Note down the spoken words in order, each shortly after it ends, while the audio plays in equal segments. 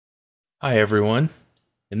Hi everyone.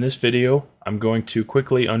 In this video, I'm going to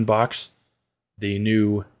quickly unbox the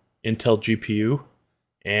new Intel GPU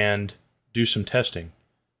and do some testing.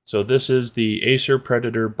 So this is the Acer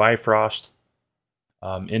Predator Bifrost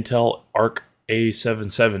Intel Arc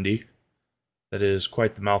A770. That is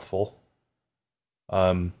quite the mouthful.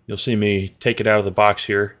 You'll see me take it out of the box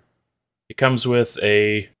here. It comes with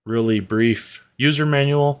a really brief user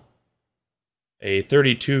manual, a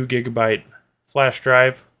 32 gigabyte flash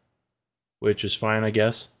drive, which is fine, I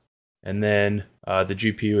guess, and then the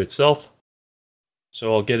GPU itself.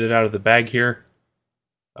 So I'll get it out of the bag here.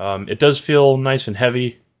 It does feel nice and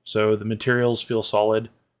heavy, so the materials feel solid.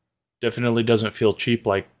 Definitely doesn't feel cheap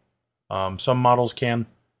like some models can.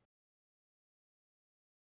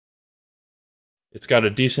 It's got a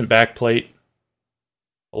decent back plate.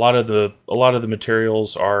 A lot of the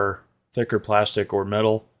materials are thicker plastic or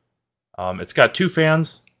metal. It's got two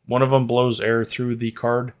fans. One of them blows air through the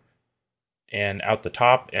card and out the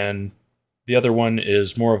top, and the other one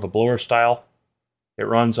is more of a blower style. It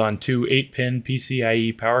runs on two 8-pin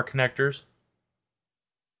PCIe power connectors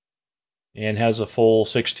and has a full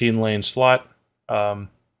 16-lane slot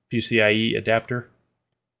PCIe adapter.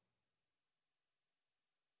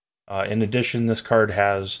 In addition, this card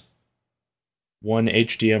has one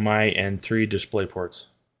HDMI and 3 display ports.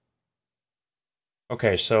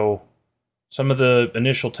 Okay, so some of the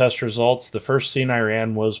initial test results. The first scene I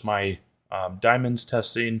ran was my diamonds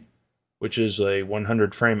testing, which is a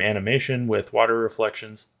 100 frame animation with water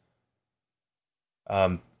reflections.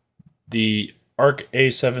 The Arc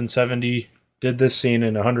A770 did this scene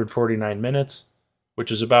in 149 minutes, which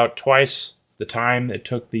is about twice the time it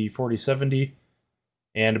took the 4070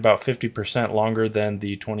 and about 50% longer than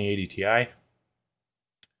the 2080 Ti.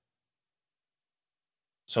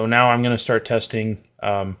 So now I'm going to start testing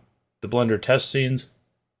the Blender test scenes.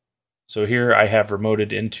 So here I have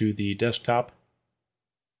remoted into the desktop,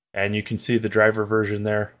 and you can see the driver version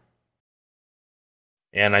there.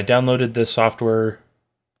 And I downloaded this software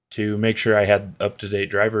to make sure I had up-to-date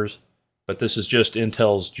drivers, but this is just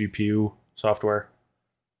Intel's GPU software.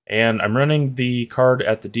 And I'm running the card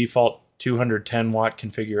at the default 210 watt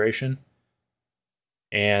configuration,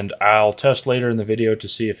 and I'll test later in the video to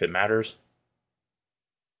see if it matters.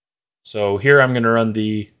 So here I'm going to run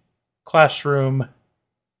the classroom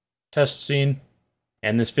test scene,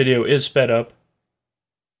 and this video is sped up,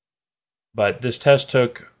 but this test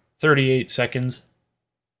took 38 seconds.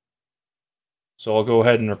 So I'll go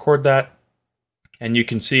ahead and record that, and you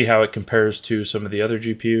can see how it compares to some of the other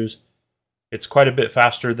GPUs. It's quite a bit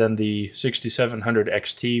faster than the 6700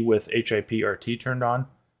 XT with HIP RT turned on,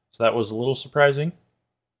 so that was a little surprising.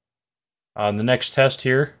 The next test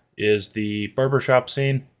here is the Barbershop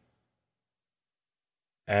scene,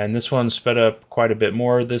 and this one's sped up quite a bit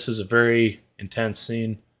more. This is a very intense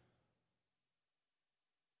scene.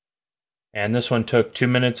 And this one took 2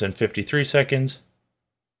 minutes and 53 seconds,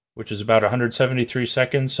 which is about 173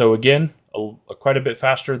 seconds. So again, quite a bit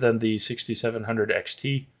faster than the 6700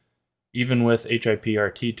 XT, even with HIP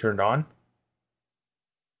RT turned on.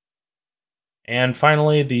 And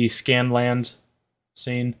finally, the Scanlands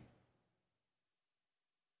scene.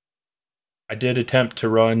 I did attempt to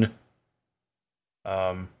run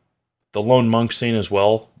the Lone Monk scene as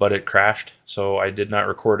well, but it crashed, so I did not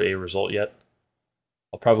record a result yet.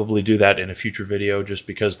 I'll probably do that in a future video just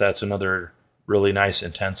because that's another really nice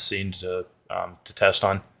intense scene to test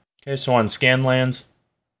on. Okay, so on Scanlands,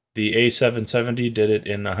 the A770 did it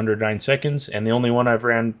in 109 seconds, and the only one I've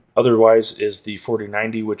ran otherwise is the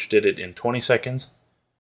 4090, which did it in 20 seconds.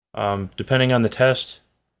 Depending on the test,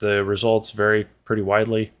 the results vary pretty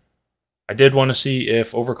widely. I did want to see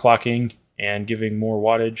if overclocking and giving more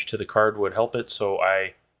wattage to the card would help it, so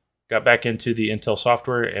I got back into the Intel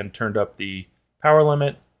software and turned up the power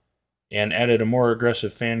limit and added a more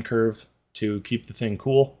aggressive fan curve to keep the thing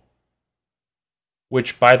cool.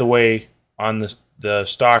 Which, by the way, on the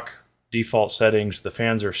stock default settings, the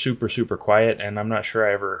fans are super quiet, and I'm not sure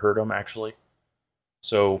I ever heard them actually.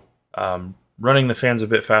 So running the fans a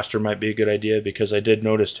bit faster might be a good idea, because I did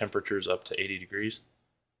notice temperatures up to 80 degrees.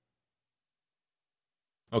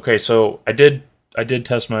 Okay, so I did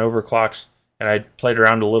test my overclocks, and I played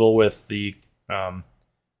around a little with the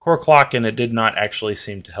core clock, and it did not actually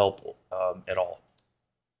seem to help at all.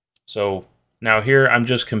 So now here I'm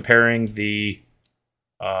just comparing the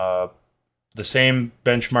same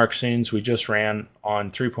benchmark scenes we just ran on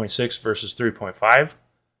 3.6 versus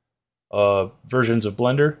 3.5 versions of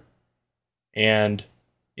Blender. And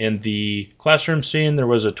in the classroom scene, there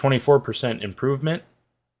was a 24% improvement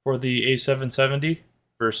for the A770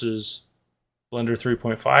 versus Blender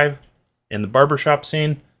 3.5. In the barbershop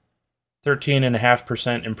scene,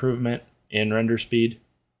 13.5% improvement in render speed.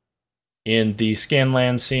 In the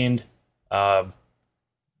Scanlands scene, the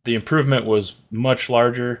improvement was much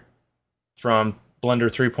larger from Blender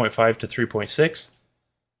 3.5 to 3.6,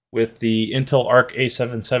 with the Intel Arc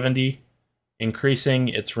A770 increasing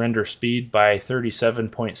its render speed by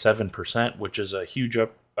 37.7%, which is a huge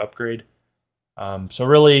upgrade. So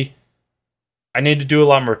really, I need to do a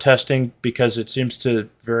lot more testing because it seems to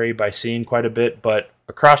vary by scene quite a bit, but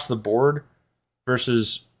across the board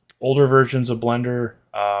versus older versions of Blender,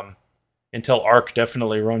 Intel Arc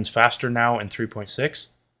definitely runs faster now in 3.6,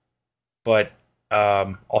 but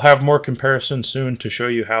I'll have more comparisons soon to show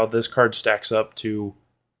you how this card stacks up to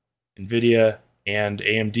NVIDIA and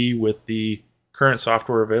AMD with the current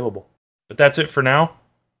software available. But that's it for now.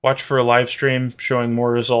 Watch for a live stream showing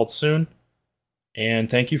more results soon, and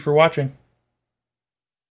thank you for watching.